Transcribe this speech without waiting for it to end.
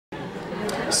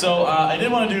So I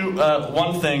did want to do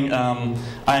one thing. I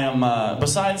am,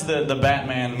 besides the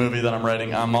Batman movie that I'm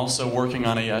writing, I'm also working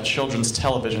on a children's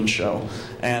television show.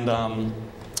 And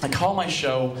I call my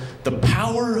show The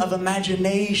Power of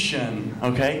Imagination,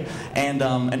 okay? And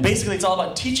basically it's all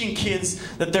about teaching kids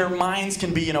that their minds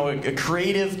can be, a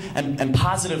creative and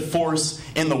positive force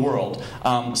in the world.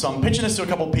 So I'm pitching this to a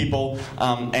couple people,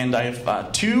 and I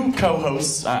have two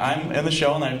co-hosts. I'm in the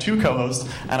show, and I have two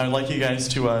co-hosts, and I'd like you guys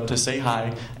to say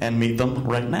hi and meet them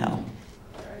right now.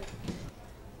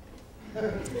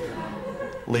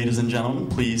 Ladies and gentlemen,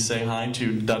 please say hi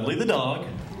to Dudley the dog.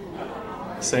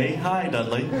 Say hi,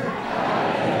 Dudley.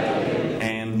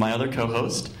 And my other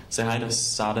co-host, say hi to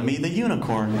Sodomy the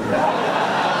unicorn.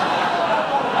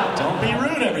 Don't be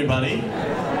rude, everybody.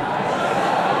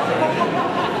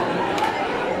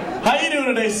 How you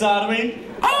doing today, Sodomy?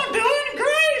 I'm doing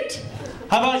great.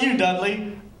 How about you, Dudley?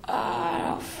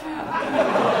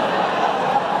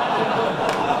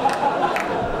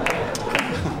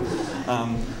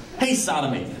 Hey,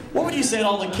 Sodomy, what would you say to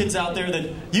all the kids out there that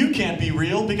you can't be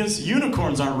real because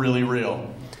unicorns aren't really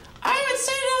real? I would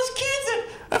say to those kids that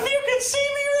if you can see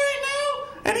me right now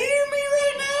and hear me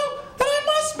right now, then I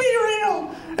must be real.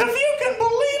 If you can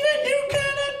believe it, you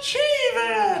can achieve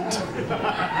it.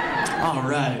 All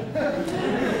right.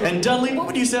 And Dudley, what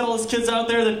would you say to all those kids out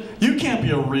there that you can't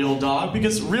be a real dog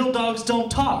because real dogs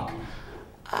don't talk?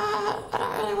 I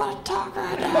don't really want to talk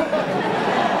right now.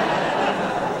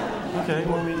 Okay,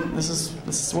 well, I mean, this is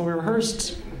what we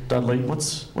rehearsed, Dudley.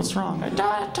 What's wrong? I don't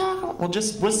want to talk. Well,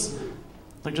 just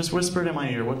whisper it in my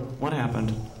ear. What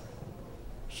happened?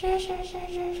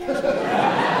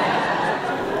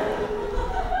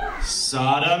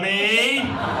 Sodomy!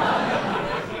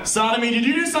 Sodomy, did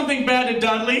you do something bad to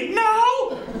Dudley?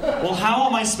 No! Well, how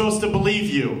am I supposed to believe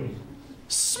you?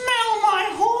 Smell my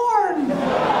horn!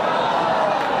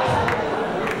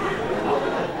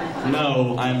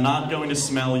 No, I'm not going to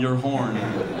smell your horn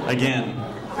again.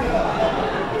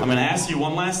 I'm going to ask you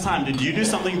one last time. Did you do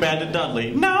something bad to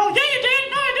Dudley? No, yeah, you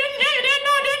did. No, I didn't. Yeah, you did.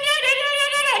 No, I didn't. Yeah, you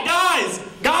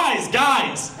did.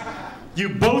 Guys. You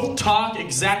both talk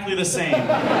exactly the same.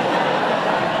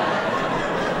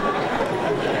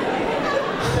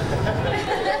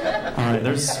 All right,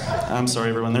 I'm sorry,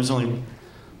 everyone. There's only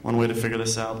one way to figure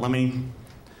this out. Let me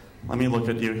look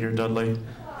at you here, Dudley.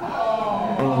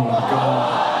 Oh,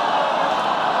 God.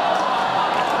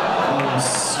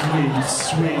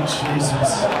 Sweet Jesus.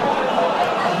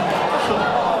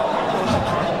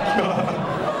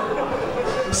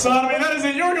 Sodomy, that is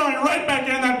it. You're going right back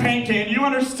in that paint can. You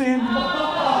understand? Oh,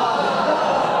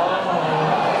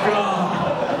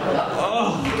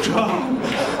 God.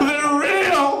 They're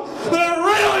real. They're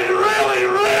really, really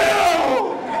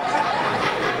real.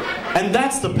 And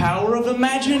that's the power of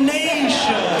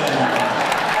imagination.